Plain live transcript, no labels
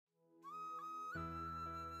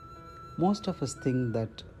Most of us think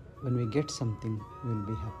that when we get something, we will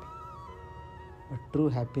be happy. But true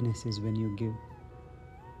happiness is when you give.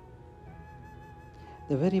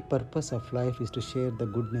 The very purpose of life is to share the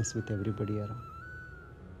goodness with everybody around.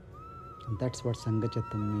 And that's what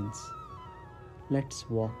Sangachatam means. Let's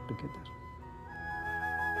walk together.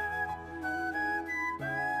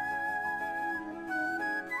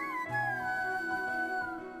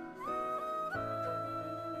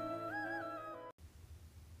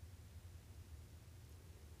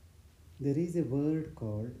 There is a word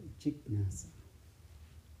called Jignasa.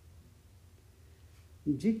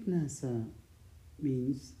 Jignasa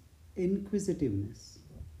means inquisitiveness.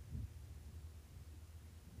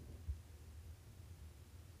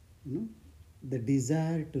 The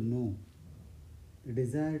desire to know, the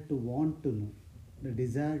desire to want to know, the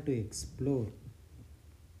desire to explore.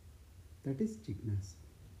 That is Jignasa.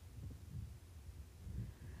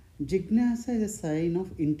 Jignasa is a sign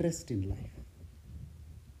of interest in life.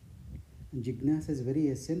 And Jignasa is very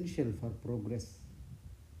essential for progress.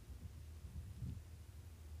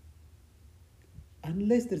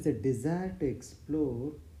 Unless there is a desire to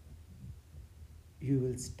explore, you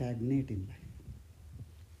will stagnate in life.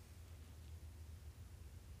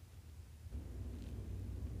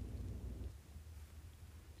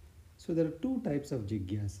 So there are two types of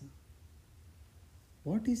Jigyasa.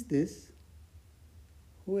 What is this?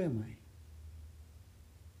 Who am I?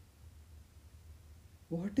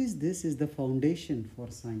 What is this is the foundation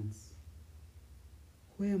for science.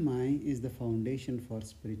 Who am I is the foundation for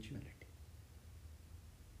spirituality.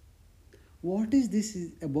 What is this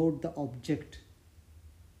is about the object,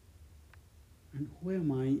 and who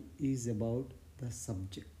am I is about the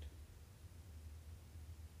subject.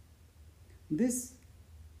 This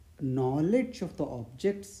knowledge of the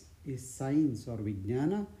objects is science or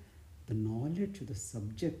Vijnana. The knowledge of the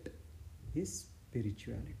subject is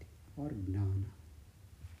spirituality or Gnana.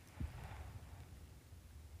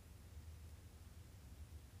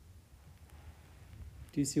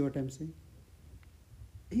 Do you see what I am saying?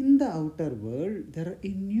 In the outer world, there are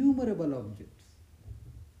innumerable objects,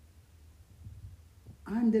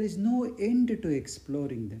 and there is no end to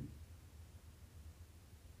exploring them.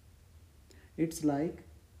 It's like,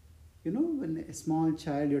 when a small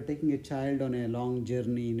child, you're taking a child on a long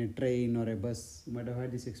journey in a train or a bus. You might have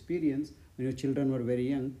had this experience when your children were very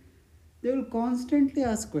young. They will constantly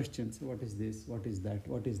ask questions. What is this? What is that?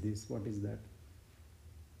 What is this? What is that?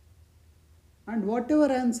 And whatever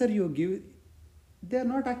answer you give, they are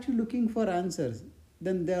not actually looking for answers.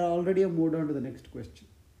 Then they are already moved on to the next question.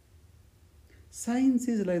 Science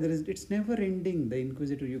is like this. It's never ending, the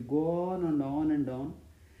inquisitor. You go on and on and on.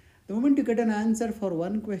 The moment you get an answer for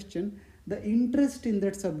one question, the interest in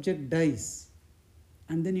that subject dies.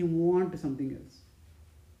 And then you move on to something else.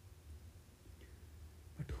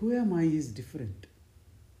 But who am I is different.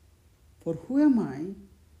 For who am I,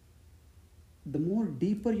 the more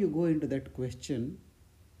deeper you go into that question,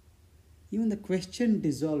 even the question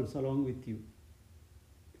dissolves along with you.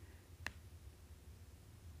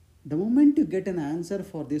 The moment you get an answer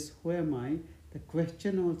for this, who am I, the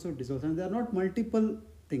question also dissolves. And there are not multiple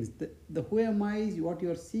things. The who am I is what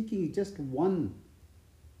you are seeking is just one.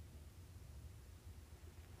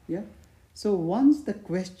 Yeah. So once the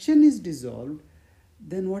question is dissolved,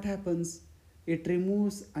 then what happens? It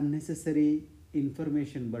removes unnecessary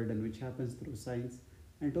information burden, which happens through science,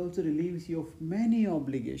 and it also relieves you of many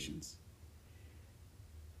obligations.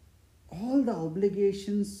 All the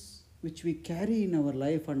obligations which we carry in our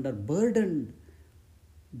life under burdened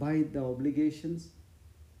by the obligations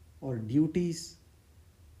or duties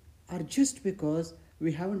are just because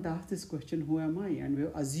we haven't asked this question, who am I? And we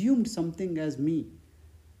have assumed something as me.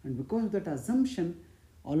 And because of that assumption,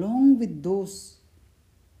 along with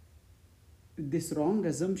this wrong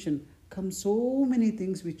assumption, come so many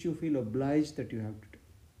things which you feel obliged that you have to do.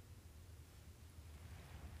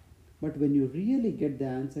 But when you really get the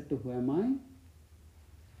answer to who am I,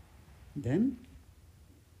 then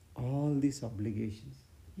all these obligations,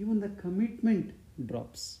 even the commitment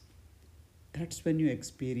drops. That's when you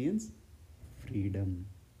experience freedom.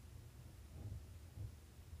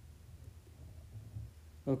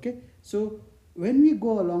 Okay, so when we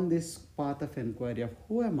go along this path of inquiry of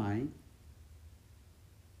who am I,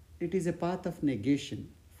 it is a path of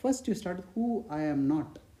negation. First you start with who I am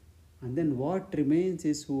not, and then what remains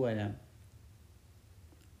is who I am.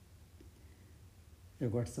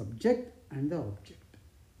 You've got subject and the object.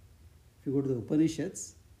 If you go to the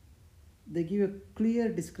Upanishads, they give a clear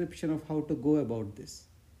description of how to go about this.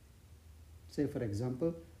 Say, for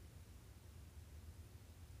example,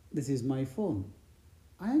 this is my phone.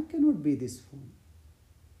 I cannot be this phone.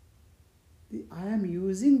 I am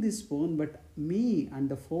using this phone, but me and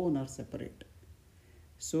the phone are separate.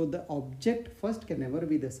 So the object first can never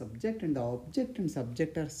be the subject, and the object and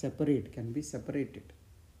subject are separate, can be separated.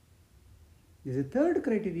 There is a third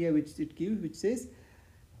criteria which it gives, which says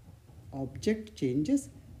object changes,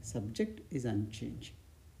 subject is unchanged.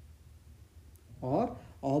 Or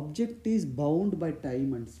object is bound by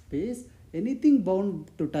time and space. Anything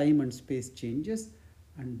bound to time and space changes,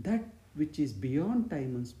 and that which is beyond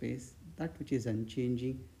time and space, that which is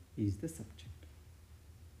unchanging, is the subject.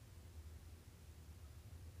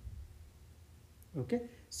 Okay,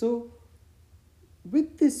 so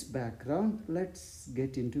with this background, let's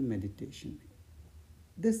get into meditation.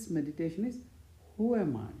 This meditation is, who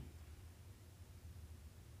am I?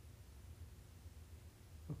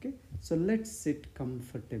 Okay, so let's sit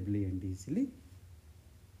comfortably and easily.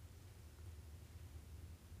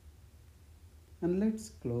 And let's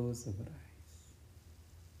close our eyes.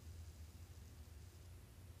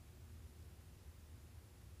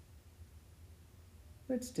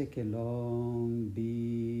 Let's take a long,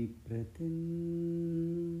 deep breath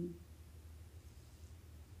in.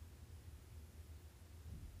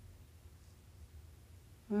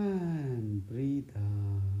 And breathe out.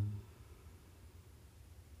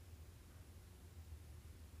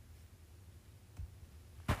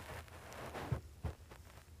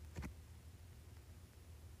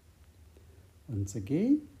 Once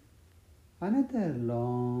again, another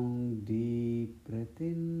long, deep breath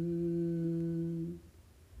in.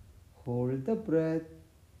 Hold the breath.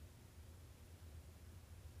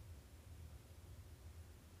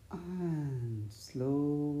 And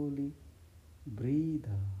slowly breathe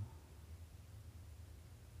out.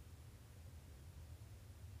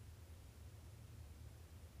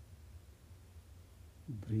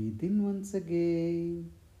 Breathe in once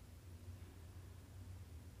again.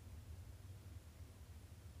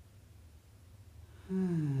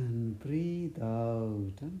 And breathe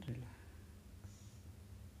out and relax.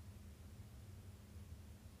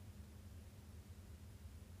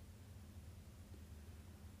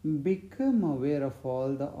 Become aware of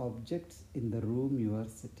all the objects in the room you are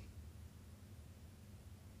sitting.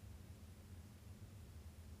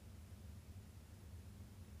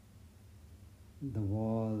 The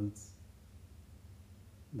walls,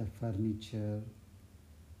 the furniture,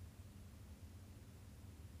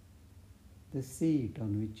 the seat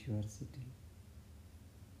on which you are sitting.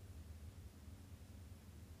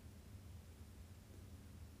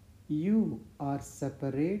 You are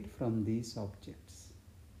separate from these objects.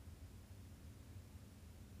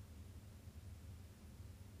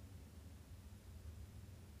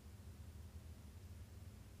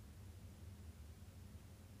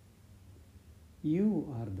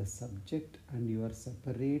 You are the subject and you are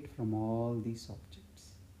separate from all these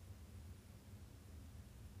objects.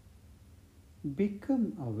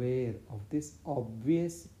 Become aware of this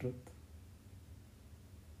obvious truth.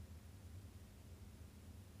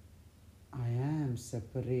 I am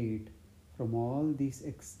separate from all these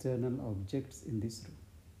external objects in this room.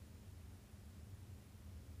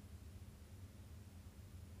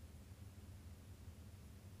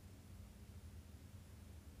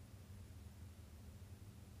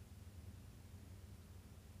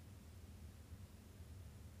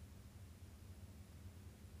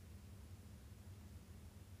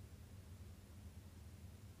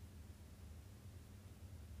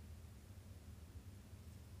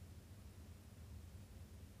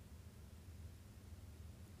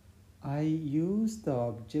 I use the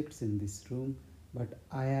objects in this room, but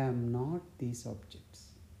I am not these objects.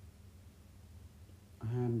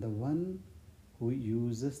 I am the one who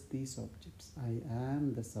uses these objects. I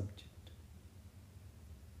am the subject.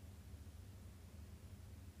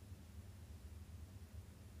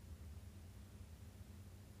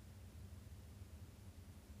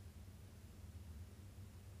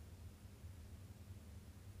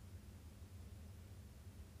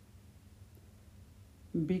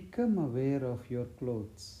 Become aware of your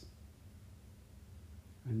clothes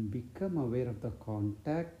and become aware of the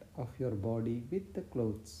contact of your body with the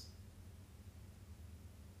clothes.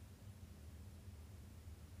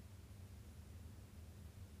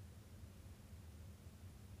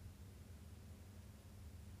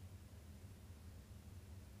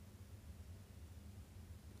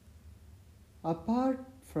 Apart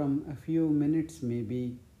from a few minutes,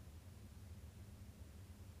 maybe,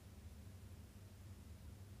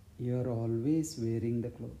 you are always wearing the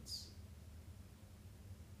clothes.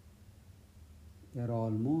 They are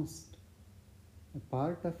almost a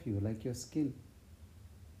part of you, like your skin.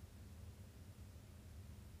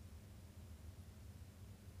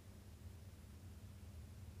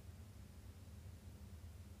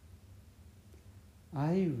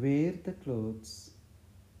 I wear the clothes.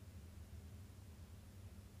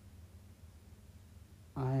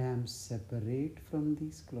 I am separate from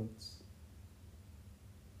these clothes.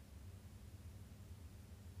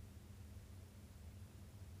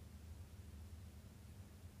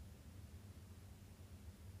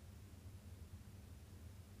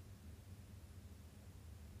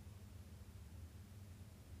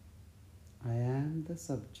 I am the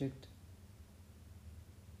subject.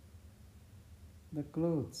 The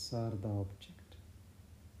clothes are the object.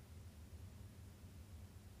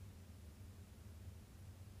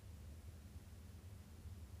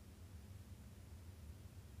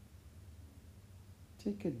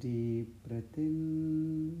 Take a deep breath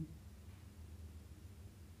in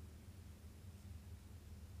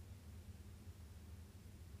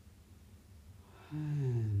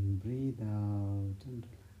and breathe out and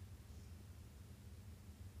relax.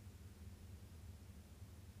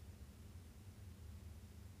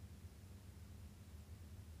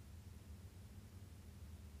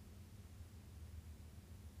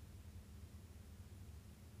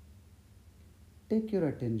 Take your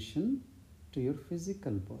attention to your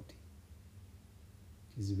physical body,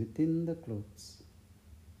 which is within the clothes.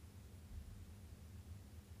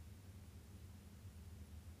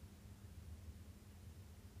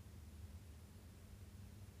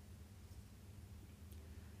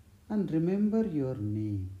 And remember your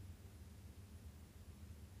name.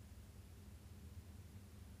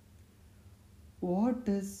 What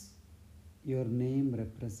does your name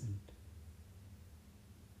represent?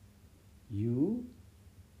 You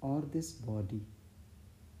or this body?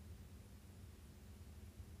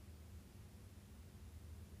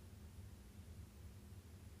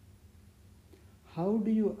 How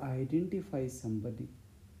do you identify somebody?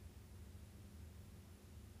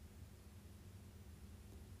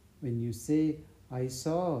 When you say, I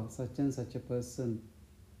saw such and such a person,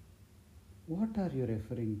 what are you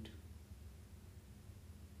referring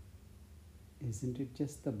to? Isn't it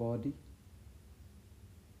just the body?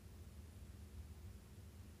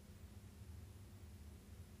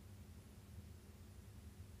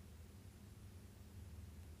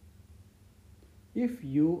 If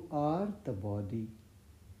you are the body,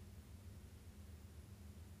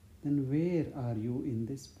 then where are you in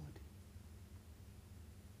this body?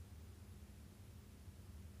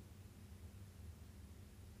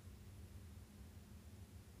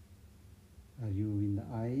 Are you in the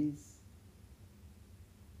eyes,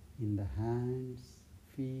 in the hands,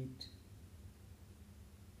 feet?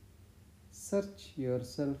 Search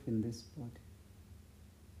yourself in this body.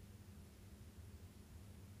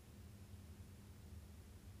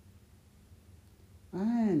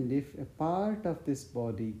 And if a part of this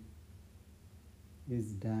body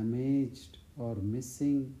is damaged or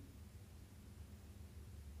missing,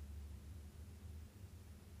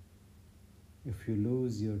 if you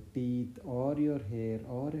lose your teeth or your hair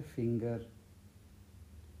or a finger,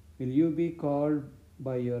 will you be called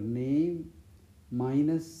by your name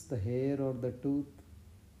minus the hair or the tooth?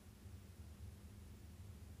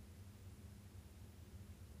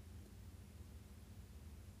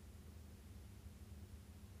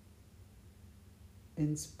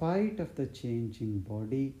 In spite of the changing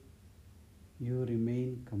body, you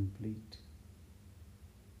remain complete.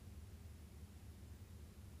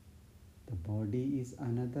 The body is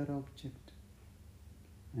another object,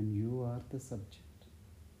 and you are the subject.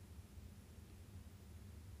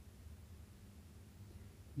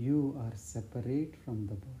 You are separate from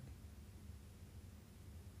the body.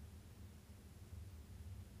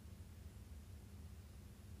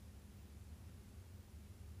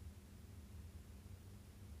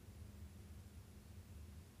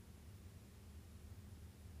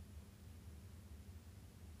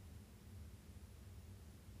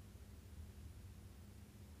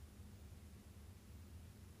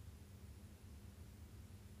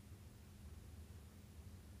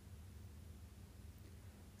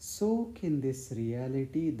 Soak in this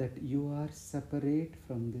reality that you are separate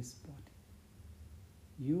from this body.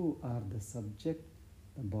 You are the subject,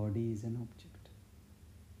 the body is an object.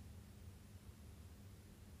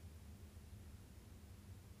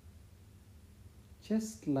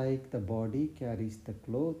 Just like the body carries the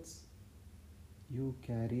clothes, you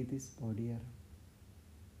carry this body around.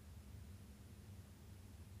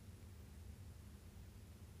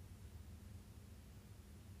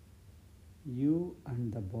 You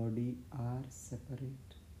and the body are separate.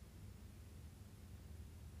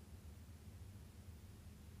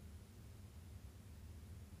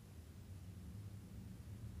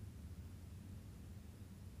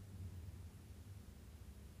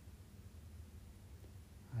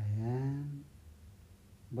 I am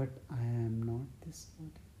but I am not this body.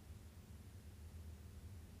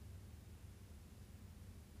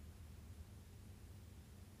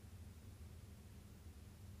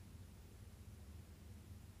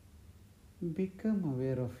 Become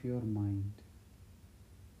aware of your mind.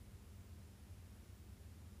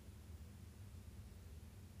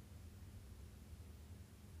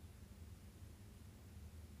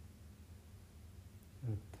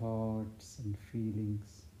 Your thoughts and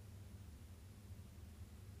feelings.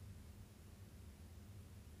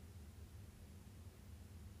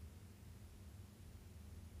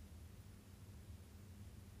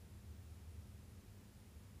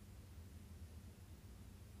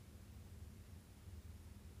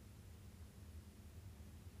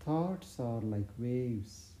 Thoughts are like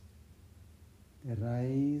waves, they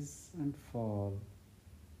rise and fall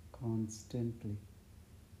constantly.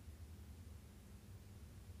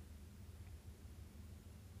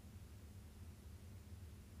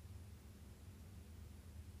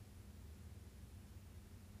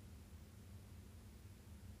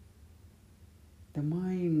 The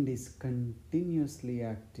mind is continuously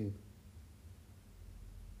active.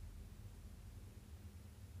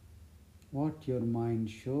 What your mind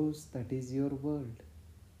shows, that is your world.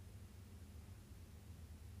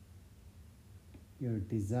 Your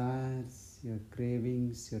desires, your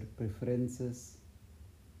cravings, your preferences,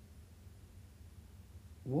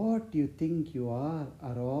 what you think you are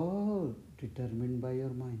all determined by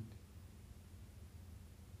your mind.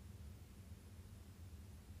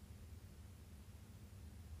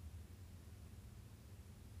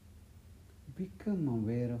 Become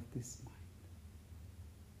aware of this mind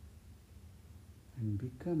and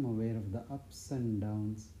become aware of the ups and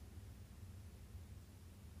downs,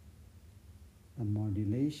 the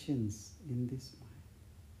modulations in this mind.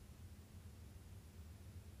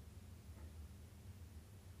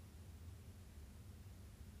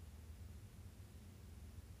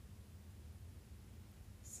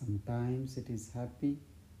 Sometimes it is happy,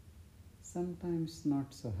 sometimes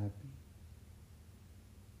not so happy,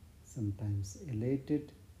 sometimes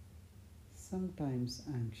elated, sometimes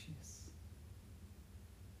anxious.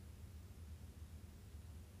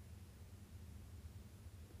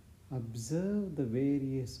 Observe the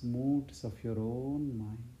various moods of your own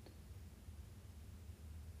mind.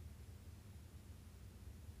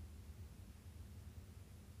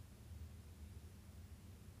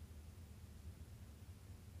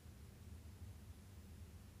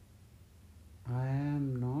 I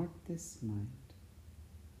am not this mind.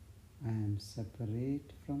 I am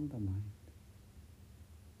separate from the mind.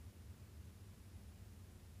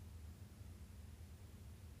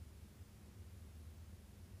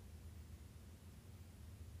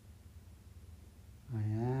 I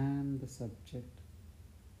am the subject.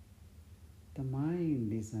 The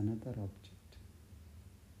mind is another object.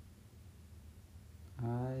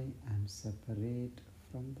 I am separate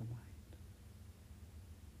from the mind.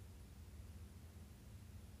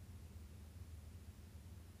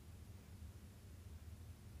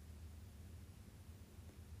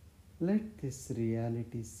 Let this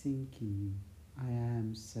reality sink in you. I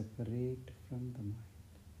am separate from the mind.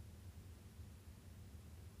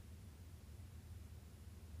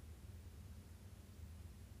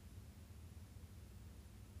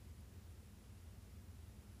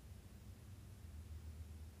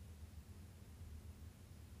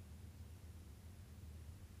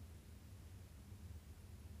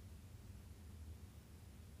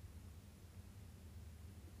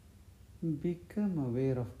 Become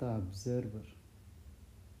aware of the observer.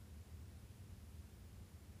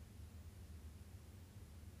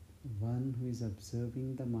 One who is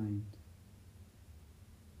observing the mind,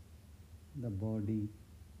 the body,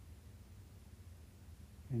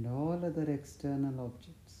 and all other external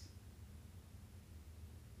objects.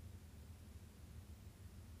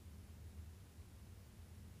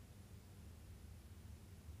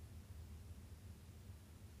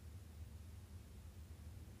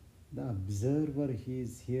 The observer, he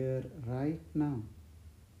is here right now,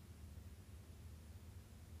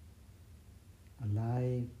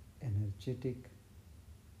 alive, energetic,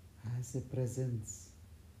 has a presence.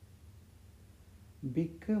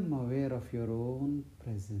 Become aware of your own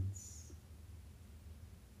presence.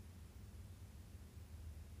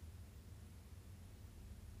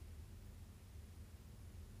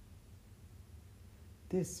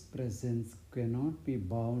 This presence cannot be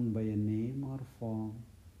bound by a name or form,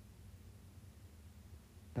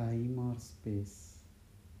 time or space.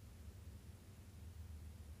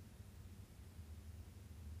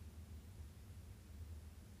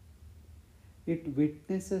 It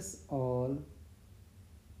witnesses all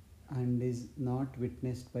and is not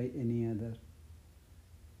witnessed by any other.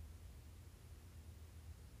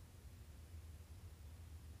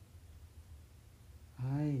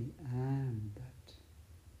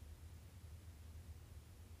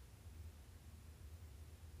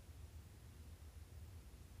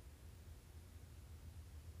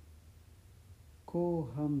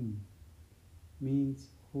 Koham means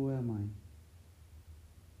who am I?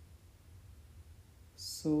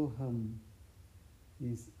 Soham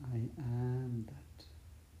is I am that.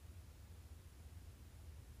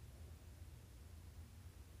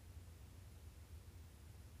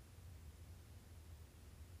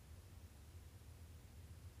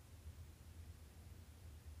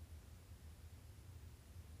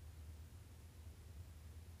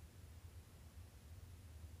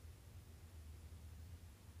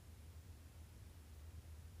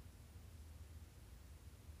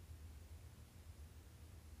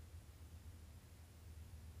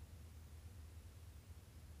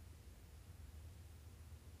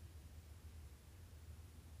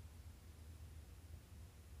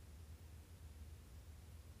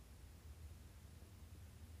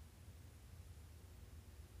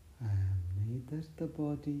 I am neither the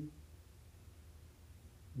body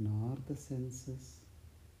nor the senses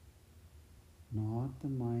nor the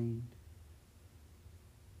mind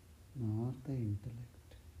nor the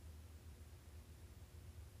intellect.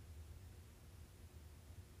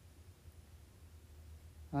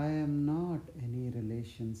 I am not any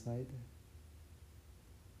relations either.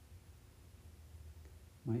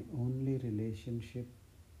 My only relationship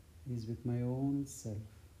is with my own self.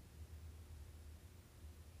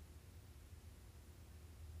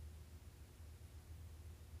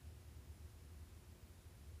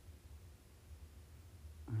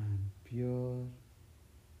 I am pure,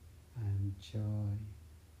 I am joy,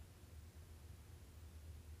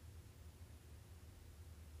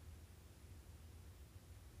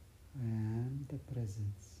 I am the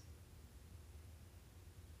presence.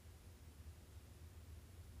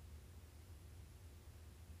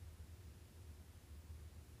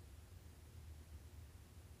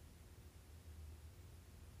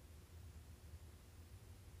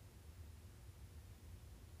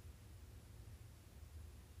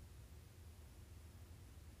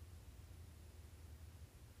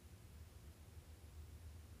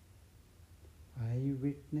 I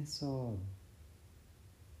witness all.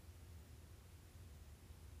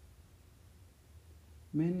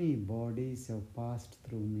 Many bodies have passed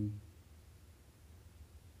through me,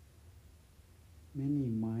 many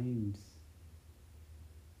minds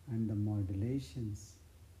and the modulations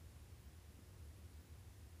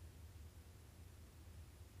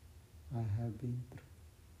I have been through.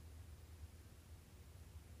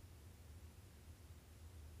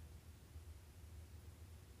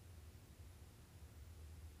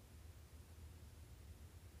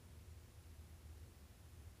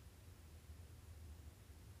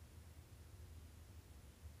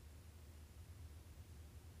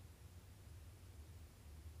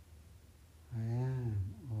 I am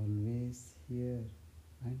always here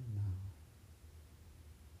and now.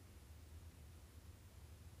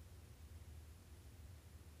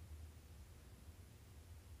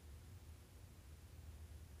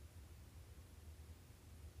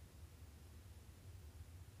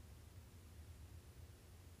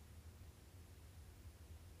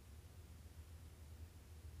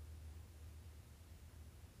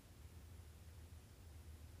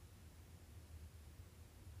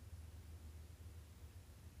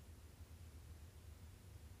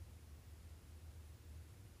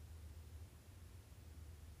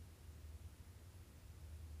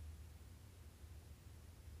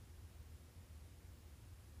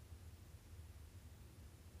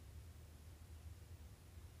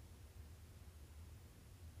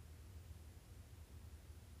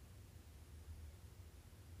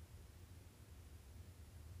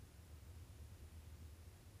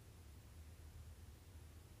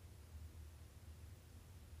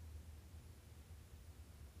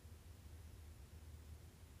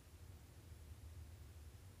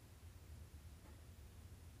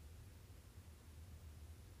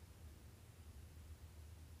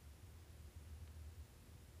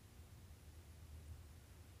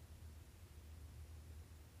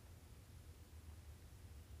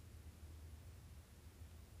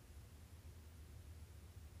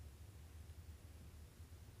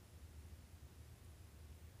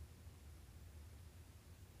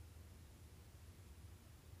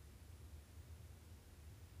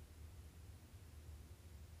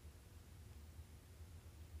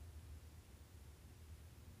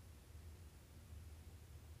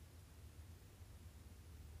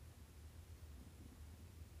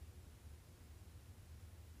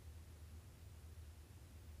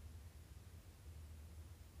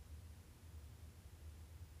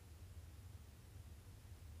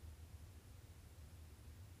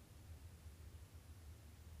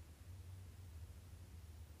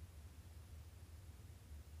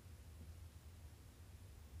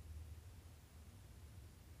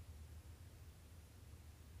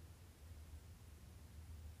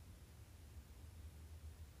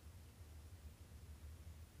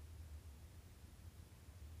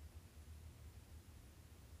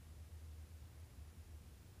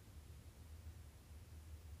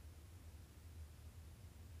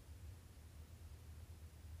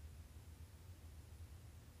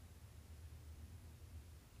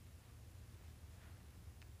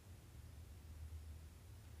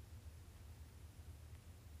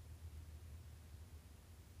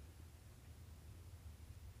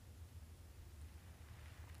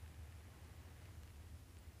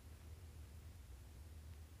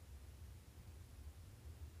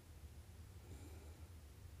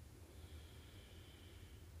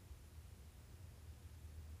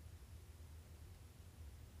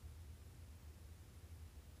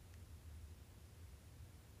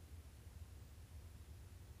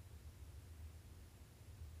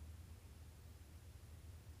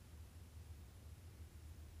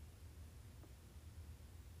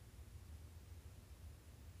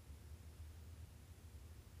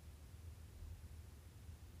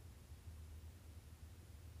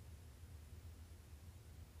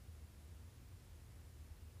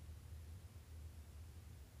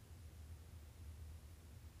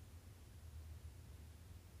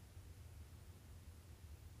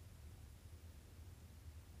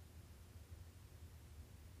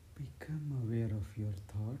 Become aware of your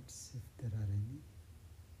thoughts if there are any.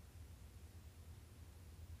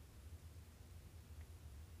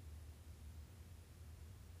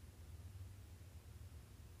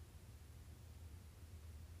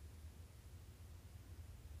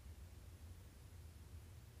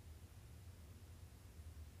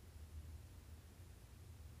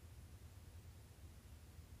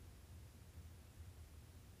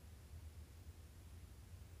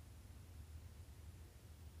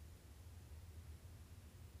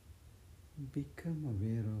 Become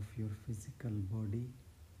aware of your physical body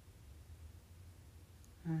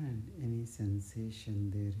and any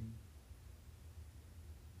sensation therein.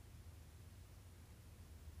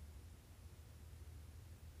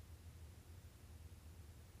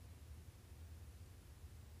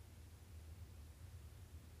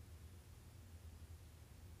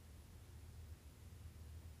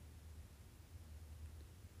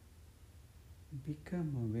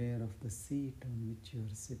 Become aware of the seat on which you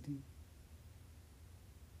are sitting.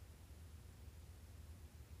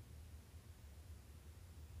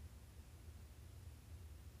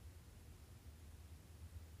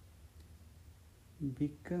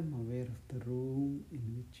 Become aware of the room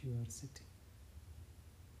in which you are sitting.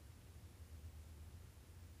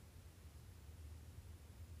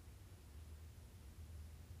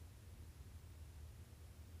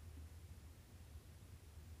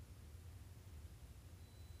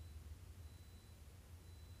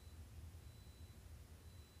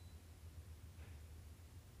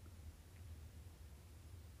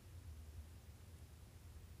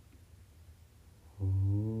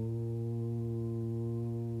 Om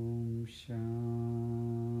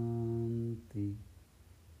Shanti.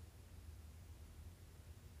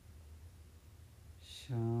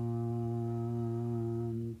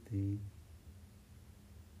 Shanti.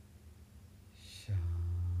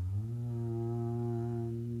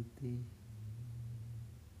 Shanti.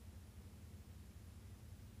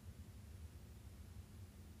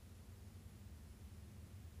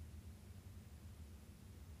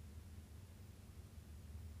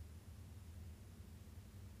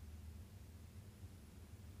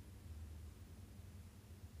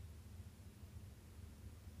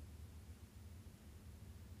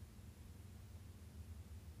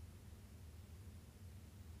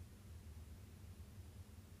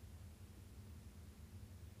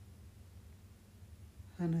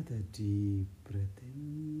 Another deep breath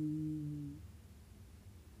in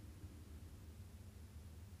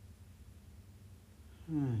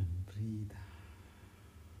and breathe out.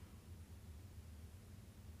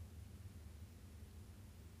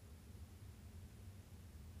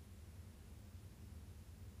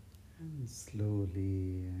 And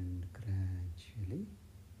slowly and gradually,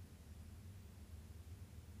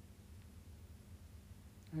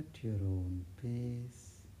 at your own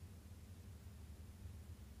pace,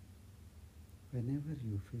 whenever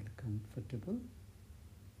you feel comfortable,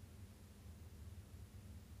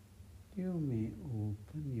 you may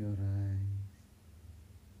open your eyes.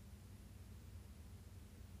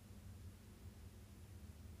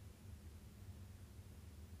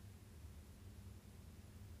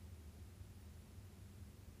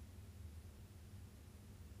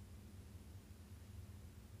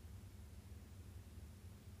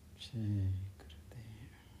 Check.